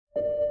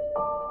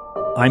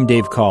I'm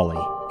Dave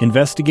Cawley,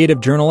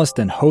 investigative journalist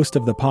and host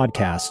of the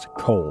podcast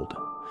Cold.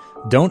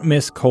 Don't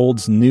miss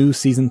Cold's new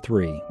Season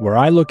 3, where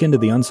I look into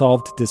the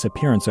unsolved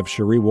disappearance of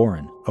Sheree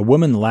Warren, a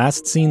woman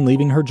last seen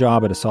leaving her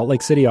job at a Salt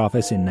Lake City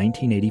office in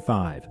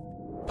 1985.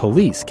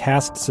 Police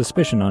cast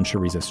suspicion on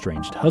Sheree's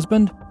estranged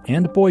husband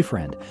and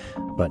boyfriend,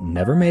 but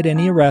never made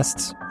any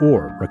arrests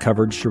or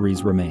recovered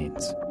Sheree's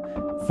remains.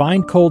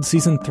 Find Cold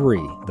Season 3,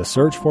 The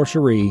Search for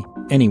Sheree,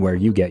 anywhere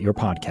you get your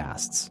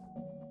podcasts.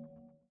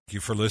 Thank you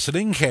for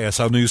listening.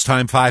 KSL News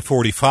Time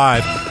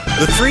 545.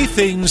 The three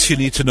things you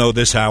need to know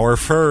this hour.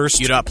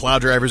 First, UDOT plow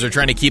drivers are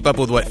trying to keep up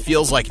with what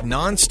feels like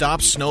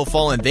nonstop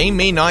snowfall, and they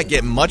may not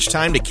get much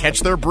time to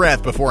catch their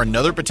breath before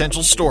another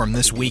potential storm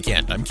this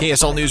weekend. I'm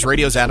KSL News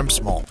Radio's Adam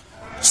Small.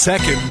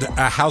 Second,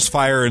 a house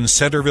fire in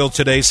Centerville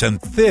today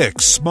sent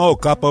thick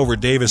smoke up over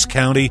Davis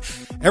County.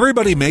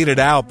 Everybody made it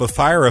out, but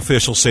fire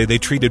officials say they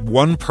treated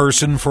one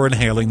person for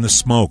inhaling the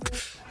smoke.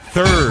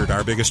 Third,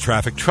 our biggest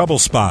traffic trouble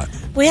spot.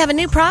 We have a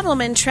new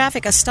problem in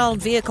traffic, a stalled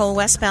vehicle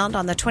westbound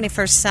on the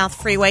 21st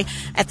South Freeway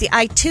at the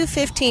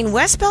I-215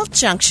 Westbelt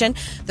Junction.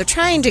 They're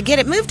trying to get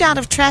it moved out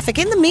of traffic.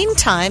 In the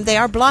meantime, they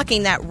are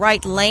blocking that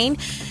right lane.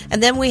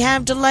 And then we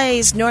have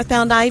delays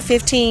northbound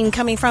I-15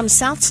 coming from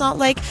South Salt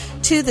Lake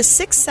to the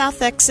 6th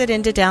South exit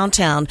into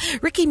downtown.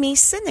 Ricky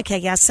Meese in the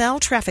KSL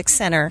Traffic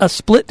Center. A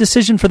split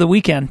decision for the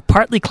weekend.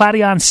 Partly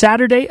cloudy on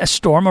Saturday, a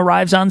storm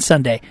arrives on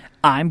Sunday.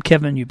 I'm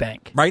Kevin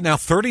Eubank. Right now,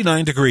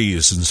 39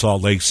 degrees in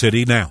Salt Lake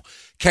City. Now,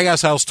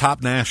 KSL's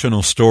top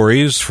national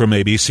stories from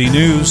ABC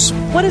News.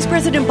 What does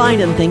President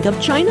Biden think of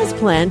China's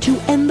plan to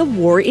end the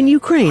war in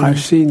Ukraine?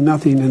 I've seen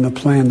nothing in the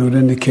plan that would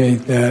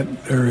indicate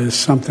that there is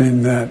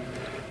something that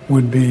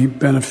would be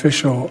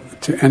beneficial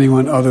to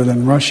anyone other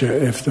than Russia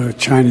if the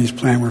Chinese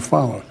plan were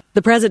followed.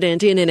 The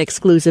president, in an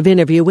exclusive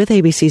interview with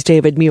ABC's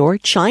David Muir,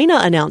 China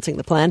announcing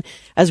the plan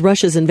as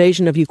Russia's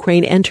invasion of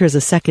Ukraine enters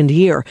a second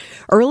year.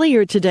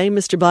 Earlier today,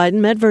 Mr.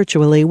 Biden met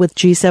virtually with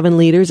G7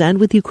 leaders and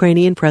with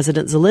Ukrainian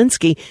President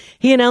Zelensky.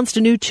 He announced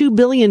a new $2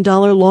 billion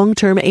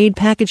long-term aid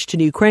package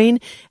to Ukraine,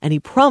 and he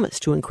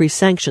promised to increase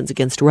sanctions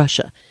against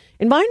Russia.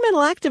 Environmental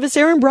activist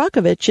Aaron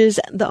Brockovich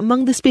is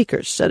among the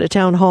speakers at a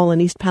town hall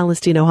in East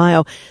Palestine,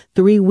 Ohio,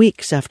 3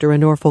 weeks after a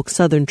Norfolk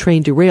Southern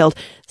train derailed,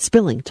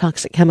 spilling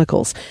toxic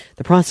chemicals.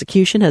 The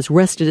prosecution has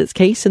rested its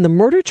case in the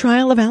murder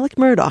trial of Alec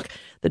Murdaugh.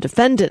 The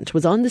defendant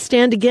was on the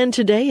stand again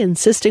today,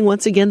 insisting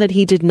once again that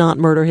he did not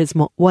murder his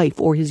wife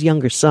or his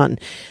younger son.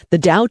 The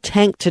Dow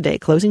tanked today,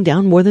 closing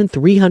down more than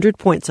 300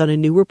 points on a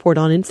new report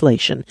on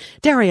inflation.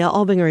 Daria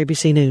Albinger,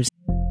 ABC News.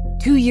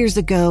 2 years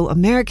ago,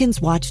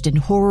 Americans watched in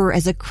horror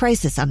as a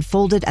crisis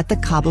unfolded at the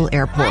Kabul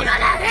airport.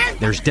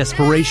 There's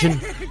desperation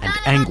and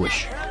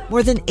anguish.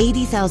 More than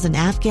 80,000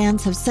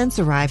 Afghans have since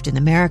arrived in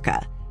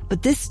America,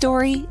 but this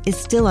story is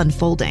still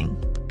unfolding.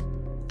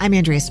 I'm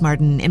Andrea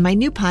Smartin. In my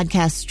new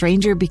podcast,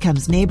 Stranger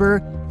Becomes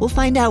Neighbor, we'll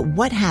find out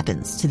what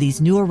happens to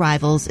these new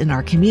arrivals in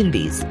our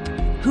communities.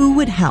 Who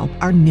would help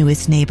our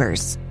newest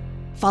neighbors?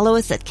 Follow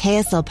us at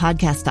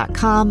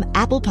kslpodcast.com,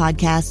 Apple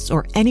Podcasts,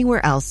 or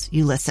anywhere else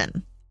you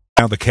listen.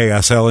 Now the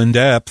KSL In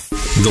Depth.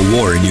 The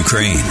war in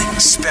Ukraine.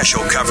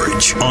 Special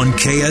coverage on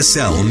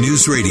KSL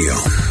News Radio.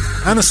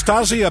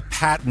 Anastasia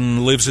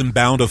Patton lives in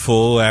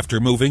Bountiful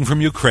after moving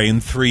from Ukraine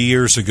 3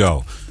 years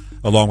ago.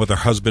 Along with her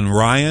husband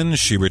Ryan,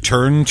 she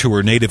returned to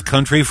her native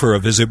country for a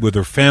visit with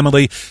her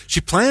family. She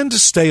planned to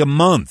stay a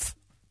month,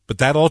 but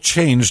that all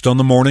changed on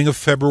the morning of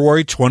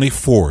February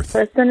 24th.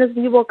 As soon as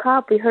we woke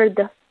up, we heard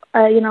the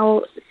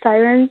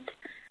sirens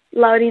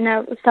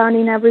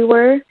sounding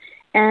everywhere,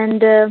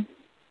 and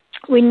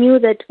we knew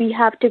that we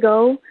have to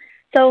go.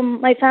 So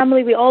my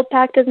family, we all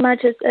packed as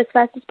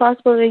fast as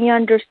possible, and you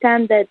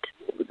understand that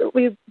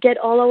we get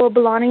all our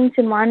belongings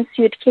in one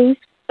suitcase.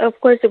 Of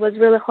course, it was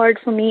really hard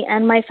for me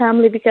and my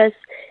family because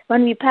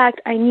when we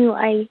packed, I knew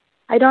I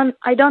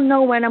don't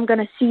know when I'm going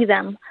to see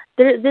them.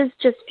 There's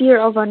just fear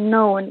of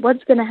unknown.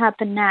 What's going to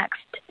happen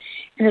next?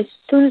 And as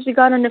soon as we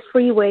got on the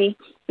freeway,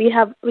 we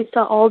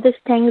saw all these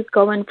things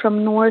going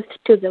from north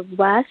to the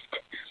west,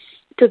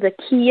 to the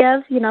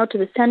Kiev, to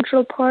the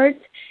central part.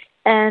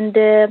 And,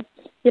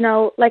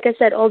 like I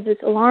said, all these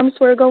alarms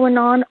were going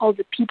on. All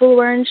the people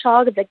were in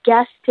shock. The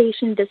gas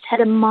station just had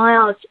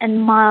miles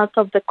and miles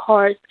of the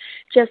cars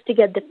just to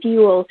get the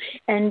fuel.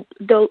 And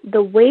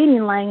the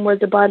waiting line was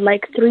about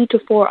 3 to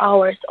 4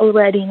 hours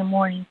already in the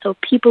morning. So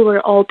people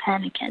were all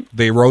panicking.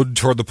 They rode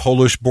toward the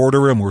Polish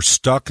border and were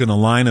stuck in a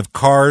line of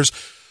cars.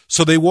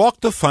 So they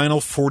walked the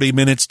final 40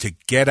 minutes to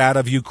get out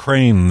of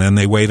Ukraine. Then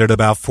they waited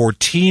about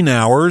 14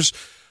 hours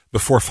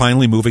before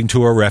finally moving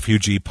to a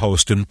refugee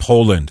post in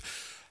Poland.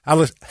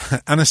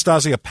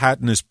 Anastasia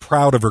Patton is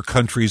proud of her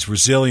country's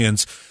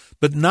resilience,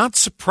 but not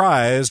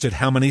surprised at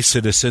how many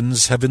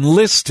citizens have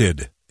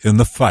enlisted in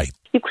the fight.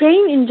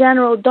 Ukraine in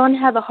general don't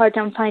have a hard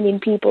time finding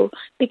people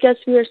because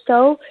we are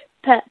so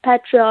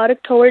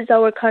patriotic towards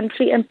our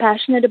country and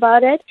passionate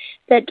about it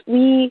that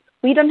we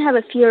don't have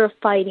a fear of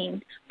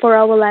fighting for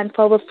our land,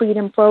 for our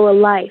freedom, for our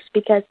life,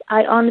 because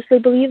I honestly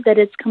believe that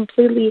it's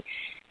completely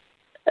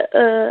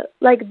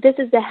this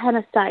is the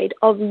genocide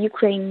of the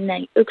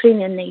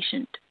Ukrainian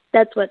nation.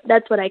 That's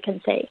what I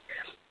can say.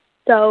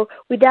 So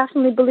we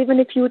definitely believe in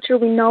the future.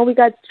 We know we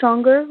got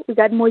stronger. We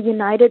got more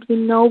united. We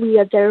know we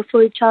are there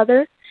for each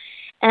other.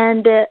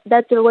 And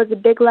that was a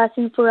big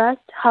lesson for us,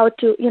 how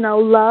to,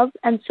 love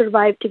and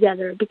survive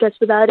together. Because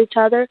without each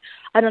other,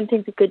 I don't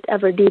think we could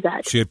ever do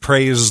that. She had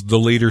praised the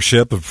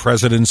leadership of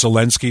President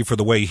Zelensky for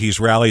the way he's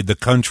rallied the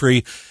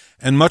country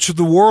and much of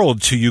the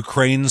world to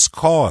Ukraine's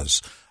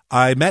cause.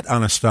 I met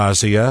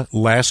Anastasia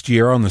last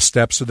year on the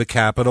steps of the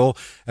Capitol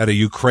at a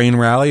Ukraine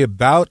rally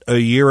about a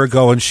year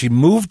ago, and she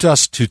moved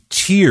us to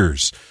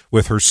tears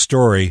with her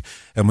story,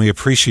 and we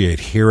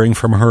appreciate hearing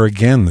from her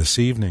again this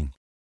evening.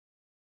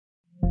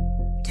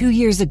 2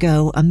 years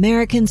ago,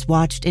 Americans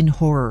watched in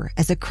horror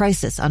as a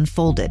crisis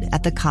unfolded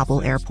at the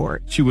Kabul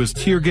airport. She was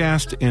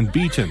tear-gassed and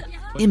beaten.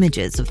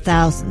 Images of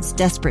thousands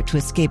desperate to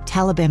escape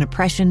Taliban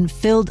oppression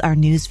filled our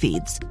news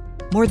feeds.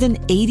 More than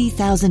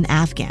 80,000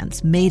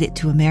 Afghans made it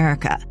to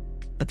America.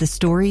 But the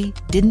story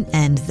didn't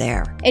end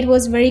there. It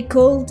was very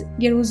cold.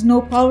 There was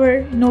no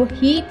power, no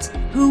heat.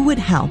 Who would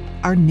help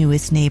our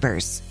newest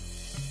neighbors?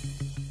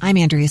 I'm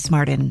Andrea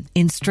Smartin.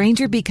 In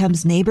Stranger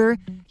Becomes Neighbor,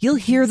 you'll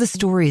hear the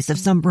stories of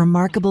some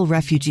remarkable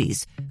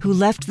refugees who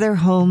left their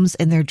homes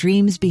and their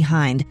dreams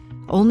behind,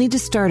 only to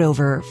start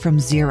over from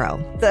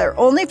zero. Their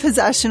only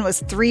possession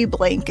was 3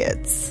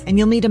 blankets. And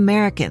you'll meet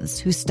Americans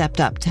who stepped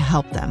up to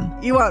help them.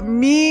 You want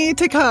me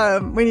to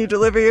come when you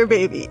deliver your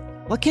baby.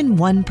 What can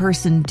one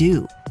person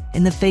do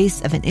in the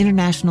face of an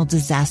international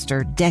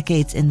disaster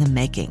decades in the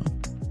making?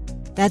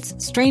 That's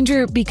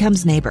Stranger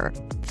Becomes Neighbor.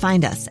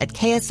 Find us at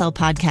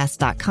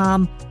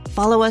kslpodcast.com.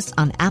 Follow us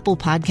on Apple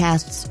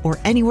Podcasts or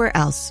anywhere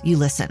else you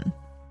listen.